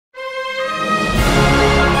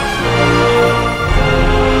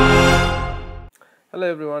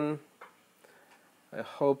Hello everyone, I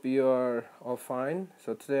hope you are all fine.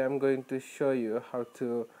 So today I'm going to show you how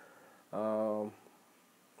to um,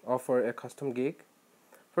 offer a custom gig.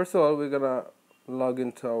 First of all, we're gonna log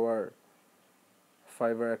into our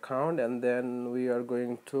Fiverr account, and then we are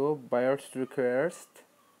going to buyer's request,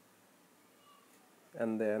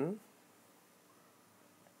 and then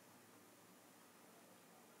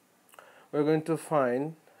we're going to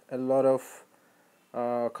find a lot of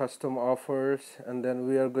custom offers, and then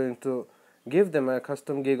we are going to give them a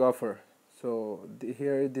custom gig offer. So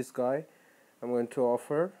here is this guy I'm going to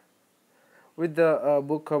offer with the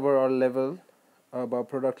book cover or level about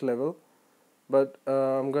product level, but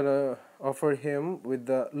I'm gonna offer him with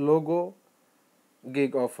the logo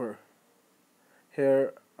gig offer.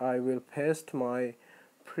 Here I will paste my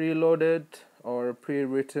preloaded or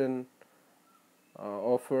pre-written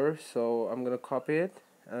offer, so I'm gonna copy it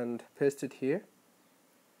and paste it here,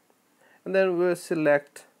 and then we'll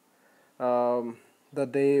select the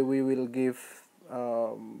day we will give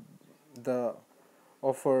the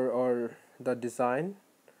offer or the design,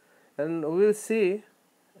 and we'll see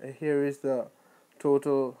here is the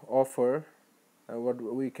total offer and what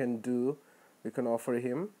we can do. We can offer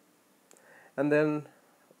him, and then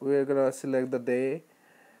we're gonna select the day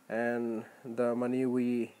and the money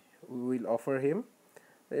we will offer him.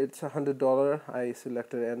 It's $100 I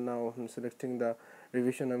selected, and now I'm selecting the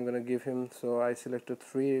revision I'm gonna give him. So I selected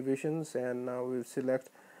 3 revisions, and now we'll select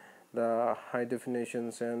the high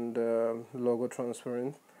definitions and logo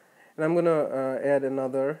transparent, and I'm gonna add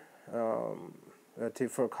another tip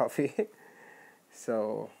for coffee.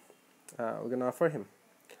 So we're gonna offer him.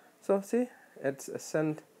 So see, it's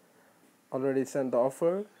already sent the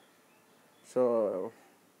offer. So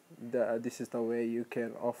this is the way you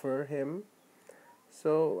can offer him.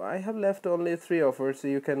 So I have left only 3 offers, so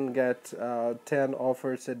you can get 10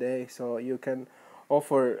 offers a day. So you can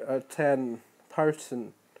offer 10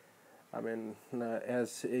 person,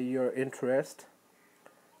 as your interest.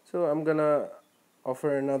 So I'm gonna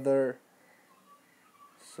offer another.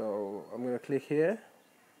 So I'm gonna click here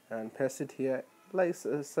and paste it here, like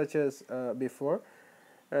such as before,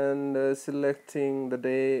 and selecting the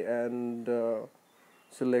day and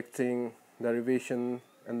selecting the revision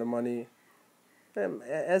and the money,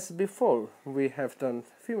 as before we have done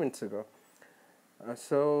a few minutes ago.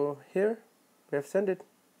 So here we have sent it.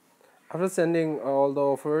 After sending all the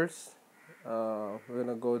offers, we're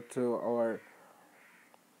gonna go to our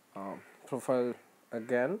profile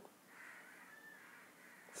again.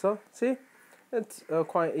 So see, it's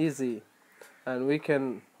quite easy, and we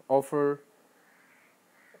can offer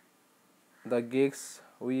the gigs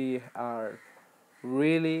we are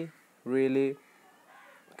really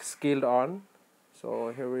skilled on.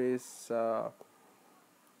 So here is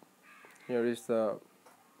the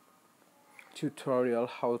tutorial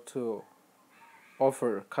how to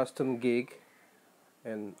offer custom gig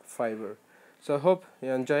in Fiverr. So I hope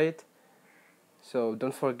you enjoy it. So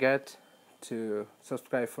don't forget to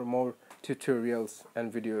subscribe for more tutorials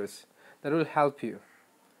and videos that will help you.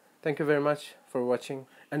 Thank you very much for watching,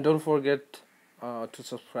 and don't forget to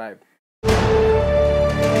subscribe.